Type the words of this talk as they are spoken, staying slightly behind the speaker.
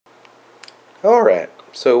Alright,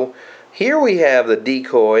 so here we have the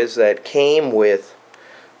decoys that came with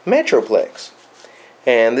Metroplex.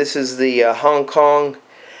 And this is the Hong Kong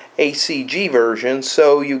ACG version,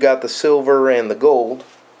 so you got the silver and the gold.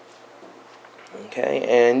 Okay,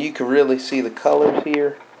 and you can really see the colors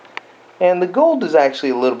here. And the gold is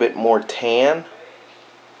actually a little bit more tan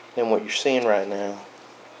than what you're seeing right now.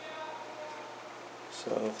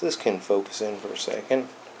 So if this can focus in for a second,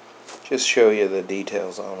 just show you the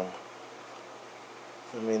details on them.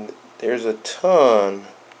 I mean, there's a ton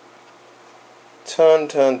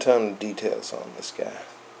of details on this guy.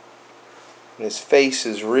 And his face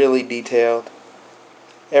is really detailed.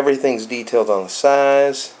 Everything's detailed on the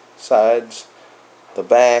sides, the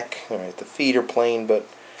back. Alright, the feet are plain, but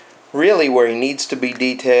really where he needs to be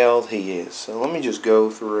detailed, he is. So let me just go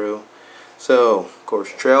through. So, of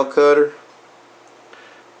course, trail cutter.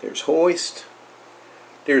 There's hoist.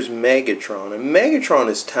 There's Megatron. And Megatron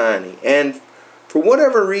is tiny. And for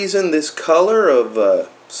whatever reason, this color of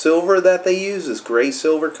silver that they use, this gray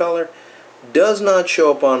silver color, does not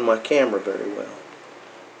show up on my camera very well.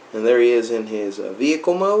 And there he is in his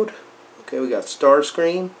vehicle mode. Okay, we got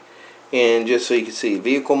Starscream. And just so you can see,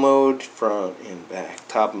 vehicle mode, front and back,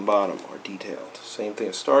 top and bottom are detailed. Same thing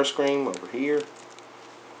as Starscream over here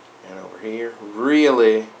and over here.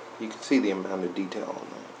 Really, you can see the amount of detail on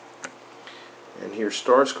that. And here's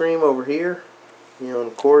Starscream over here. You know,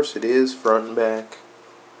 and of course it is front and back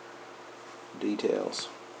details.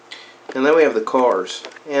 And then we have the cars.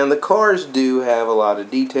 And the cars do have a lot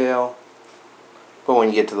of detail, but when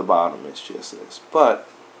you get to the bottom it's just this. But,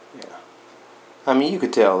 yeah. I mean, you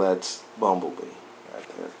could tell that's Bumblebee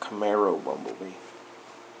right there. Camaro Bumblebee.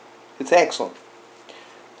 It's excellent.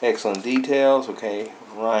 Excellent details. Okay,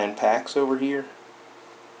 Orion Pax over here,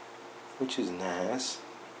 which is nice.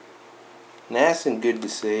 Nice and good to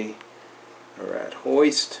see. Alright,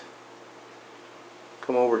 hoist.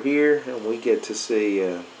 Come over here and we get to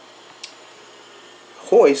see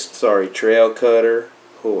hoist, sorry, trail cutter,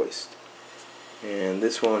 hoist. And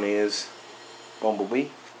this one is Bumblebee.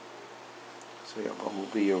 So we got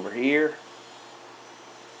Bumblebee over here.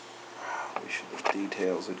 I wish the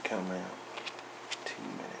details would come out. 2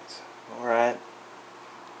 minutes. Alright.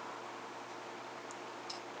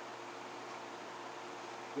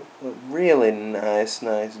 Really nice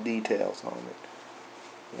details on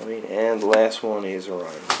it. I mean, and the last one is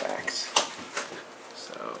Orion Pax.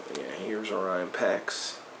 So yeah, here's Orion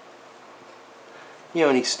Pax. You know,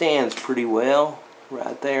 and he stands pretty well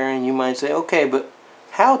right there. And you might say, okay, but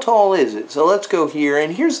how tall is it? So let's go here,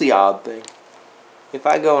 and here's the odd thing. If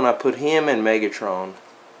I go and I put him and Megatron,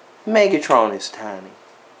 Megatron is tiny.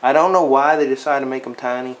 I don't know why they decided to make him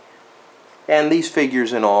tiny. And these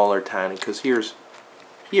figures and all are tiny, because here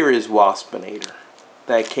is Waspinator.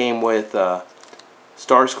 That came with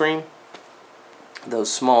Starscream,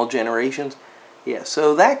 those small generations. Yeah,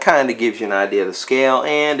 so that kind of gives you an idea of the scale.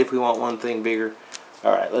 And if we want one thing bigger,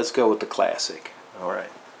 alright, let's go with the classic. Alright,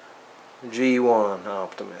 G1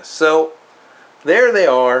 Optimus. So, there they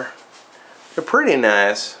are. They're pretty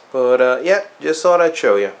nice. But, yeah, just thought I'd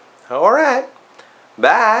show you. Alright,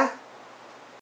 bye.